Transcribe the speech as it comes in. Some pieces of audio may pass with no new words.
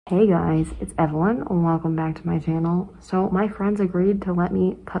Hey guys, it's Evelyn and welcome back to my channel. So my friends agreed to let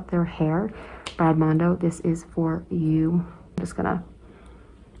me cut their hair. Brad Mondo, this is for you. I'm just gonna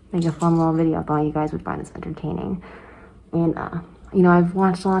make a fun little video. I thought you guys would find this entertaining. And you know, I've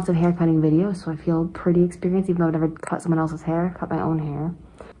watched lots of hair cutting videos, so I feel pretty experienced, even though I've never cut someone else's hair, cut my own hair.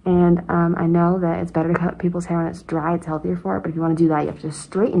 And I know that it's better to cut people's hair when it's dry, it's healthier for it, but if you want to do that, you have to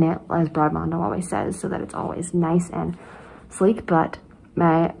straighten it, as Brad Mondo always says, so that it's always nice and sleek. But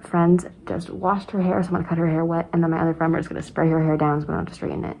my friend just washed her hair, so I'm gonna cut her hair wet, and then my other friend, we're just gonna spray her hair down so we don't have to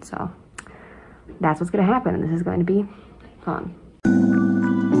straighten it. So that's what's gonna happen, and this is going to be fun.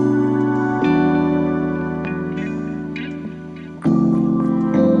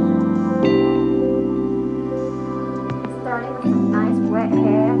 Starting with some nice wet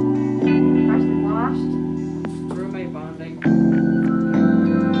hair, freshly washed. Roommate bonding.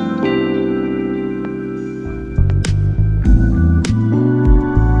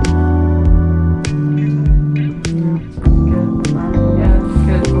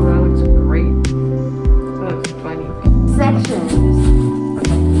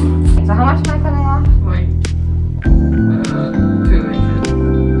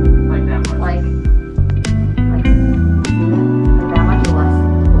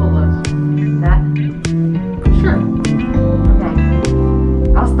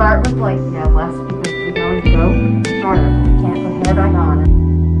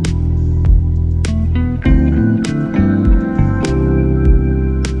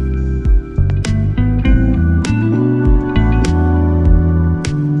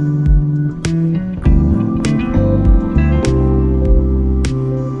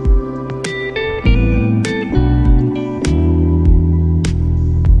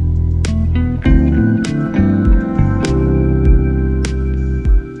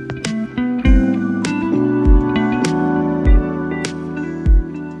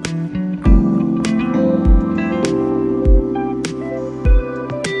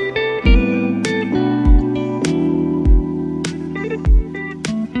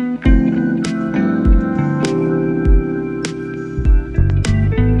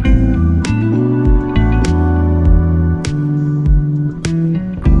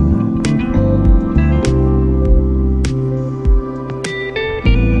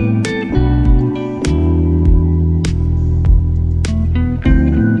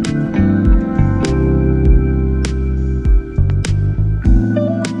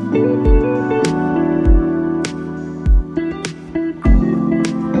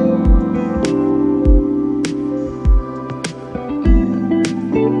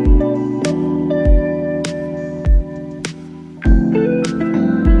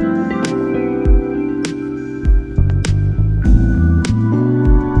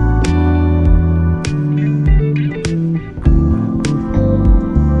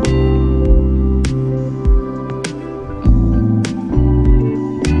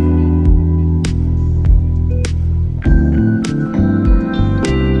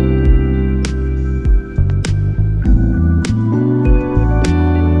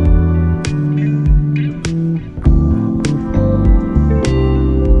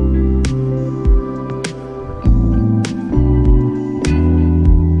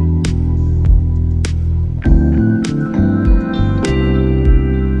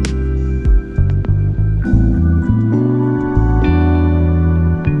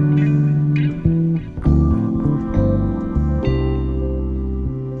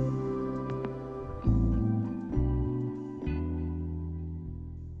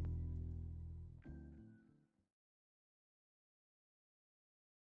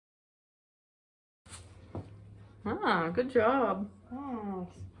 Ah, good job.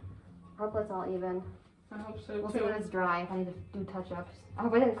 Thanks. I hope it's all even. I hope so We'll too. see when it's dry, if I need to do touch-ups. I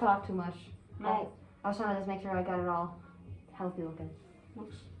hope I didn't cut off too much. No. I was trying to just make sure I got it all healthy looking.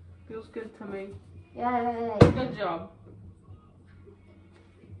 Feels good to me. Yay! Good job.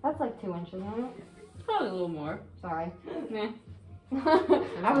 That's like 2 inches, isn't it? Probably a little more. Sorry. Nah.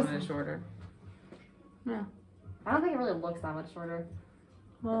 I was shorter. Yeah. I don't think it really looks that much shorter.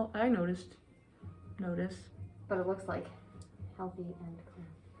 Well, I noticed. But it looks like healthy and clean.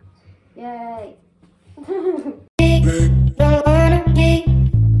 Yay! This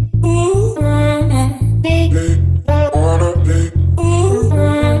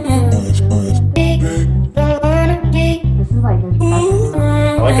is like I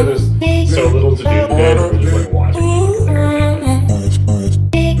like how there's so little to do today, but we're just like watching people get their hair done.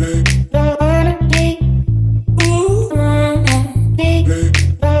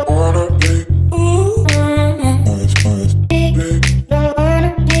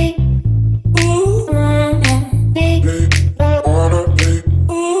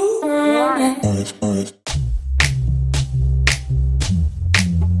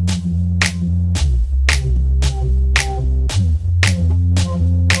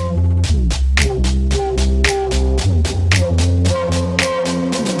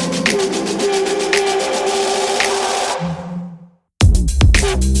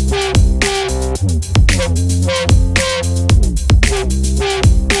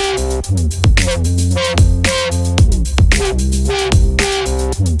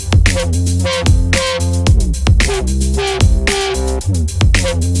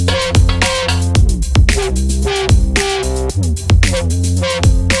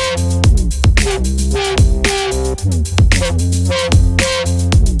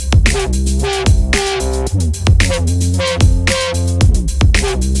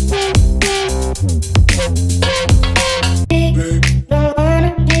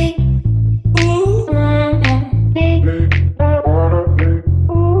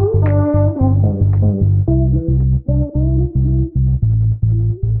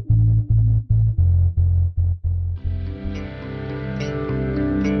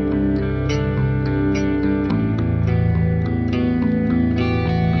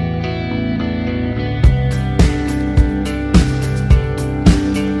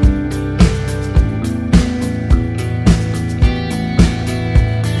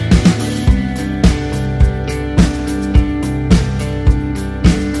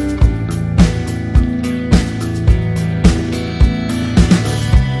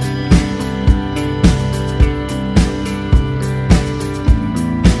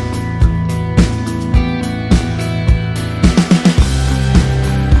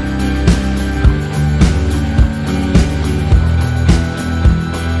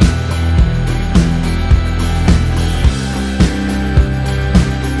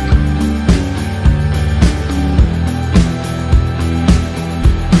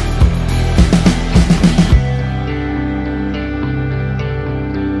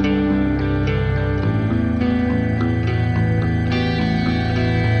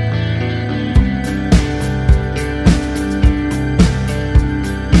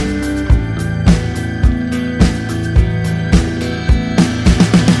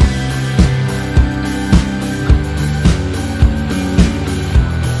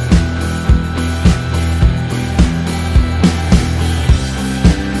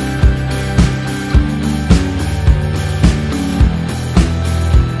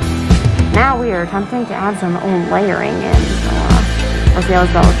 they're attempting to add some layering in. So, let's see how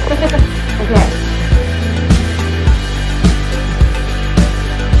this goes. Okay.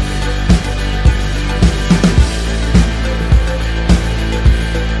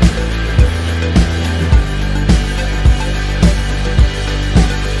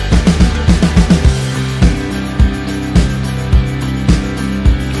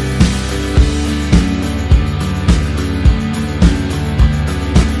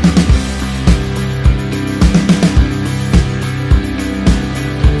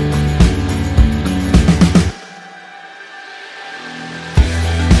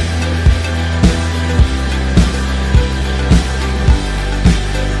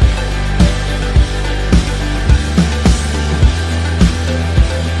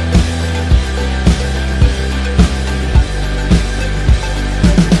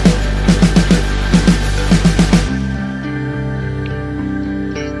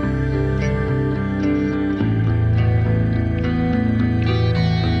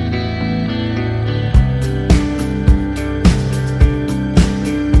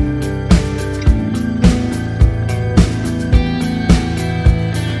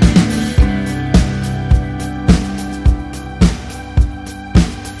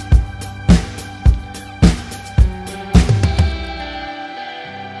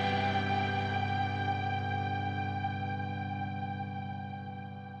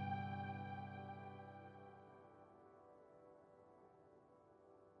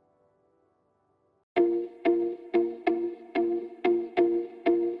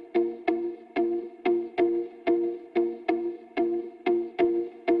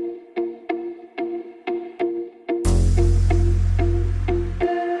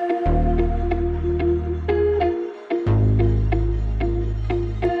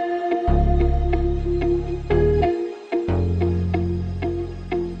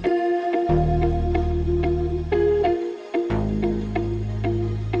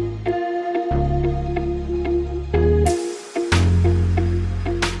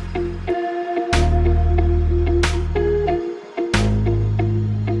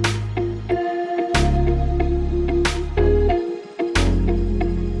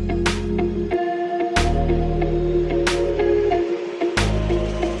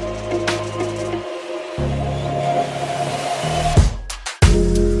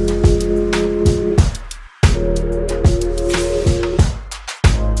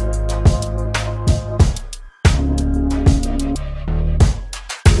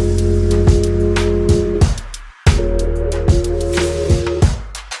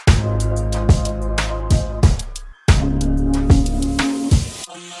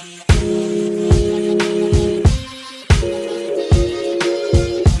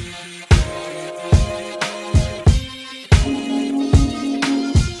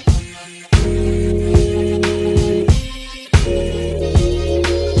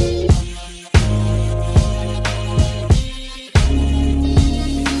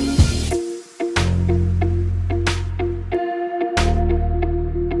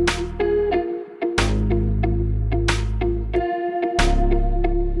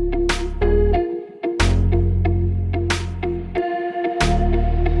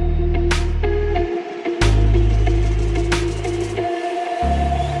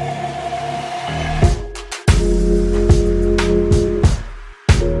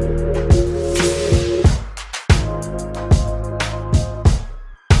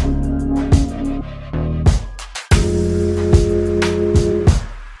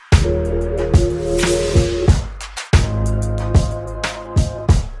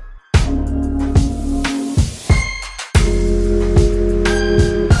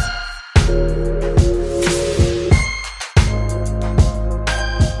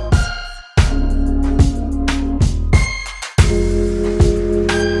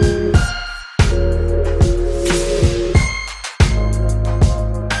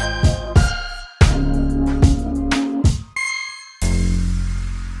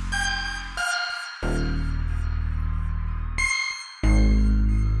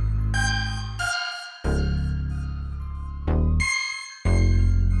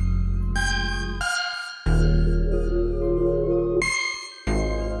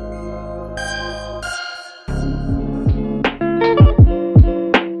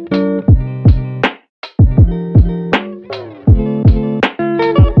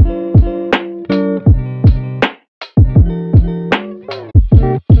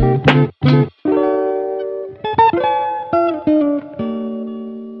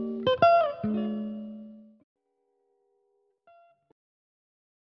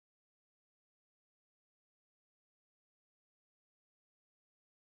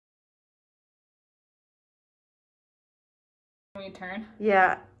 When you turn.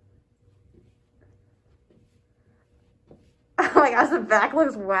 Yeah. Oh my gosh, the back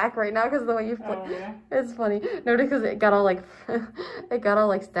looks whack right now because of the way you flip. Oh, yeah. It's funny. Notice because it got all like, it got all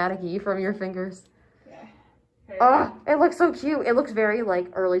like staticky from your fingers. Yeah. Oh, it looks so cute. It looks very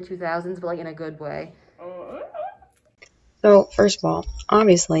like early 2000s, but like in a good way. Oh. So, first of all,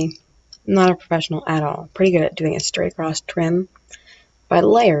 obviously, I'm not a professional at all. Pretty good at doing a straight across trim. But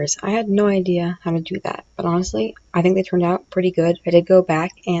layers, I had no idea how to do that. But honestly, I think they turned out pretty good. I did go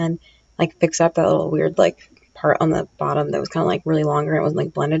back and like fix up that little weird like part on the bottom that was kind of like really longer. It wasn't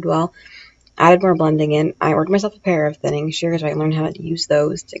like blended well. Added more blending in. I ordered myself a pair of thinning shears so I can learn how to use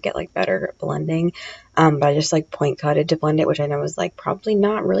those to get like better blending. But I just like point cutted to blend it, which I know is like probably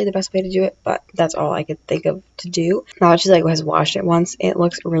not really the best way to do it, but that's all I could think of to do. Now that she like has washed it once, it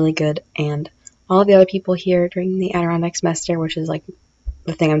looks really good. And all of the other people here during the Adirondack semester, which is like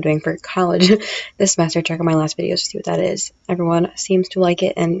the thing I'm doing for college this semester, check out my last videos to see what that is. Everyone seems to like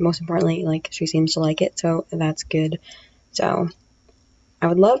it, and most importantly, like she seems to like it, so that's good. So I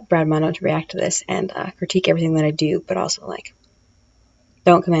would love Brad Mondo to react to this and critique everything that I do, but also, like,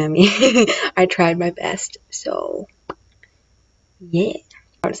 don't come at me. I tried my best, so, yeah.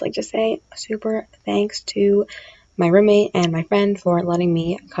 I would just like to say a super thanks to my roommate and my friend for letting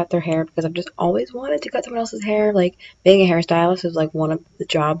me cut their hair, because I've just always wanted to cut someone else's hair. Like, being a hairstylist was, like, one of the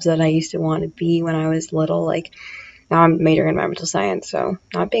jobs that I used to want to be when I was little, like, now I'm majoring in environmental science, so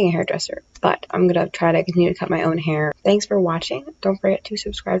not being a hairdresser, but I'm going to try to continue to cut my own hair. Thanks for watching. Don't forget to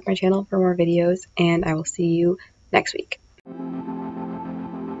subscribe to my channel for more videos, and I will see you next week.